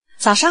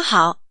早上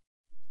好。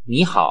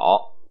你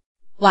好。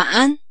晚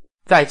安。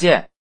再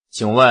见。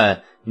请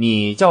问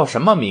你叫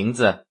什么名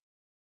字？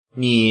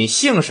你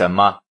姓什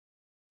么？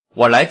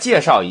我来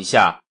介绍一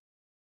下。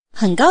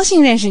很高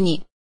兴认识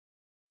你。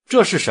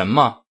这是什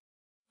么？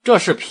这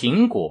是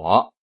苹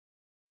果。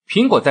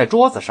苹果在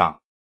桌子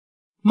上，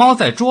猫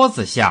在桌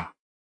子下，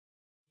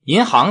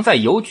银行在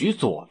邮局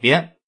左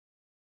边，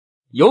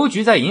邮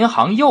局在银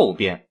行右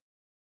边，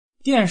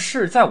电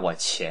视在我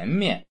前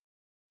面，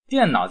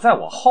电脑在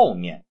我后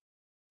面，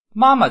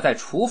妈妈在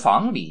厨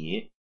房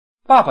里，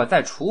爸爸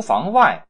在厨房外，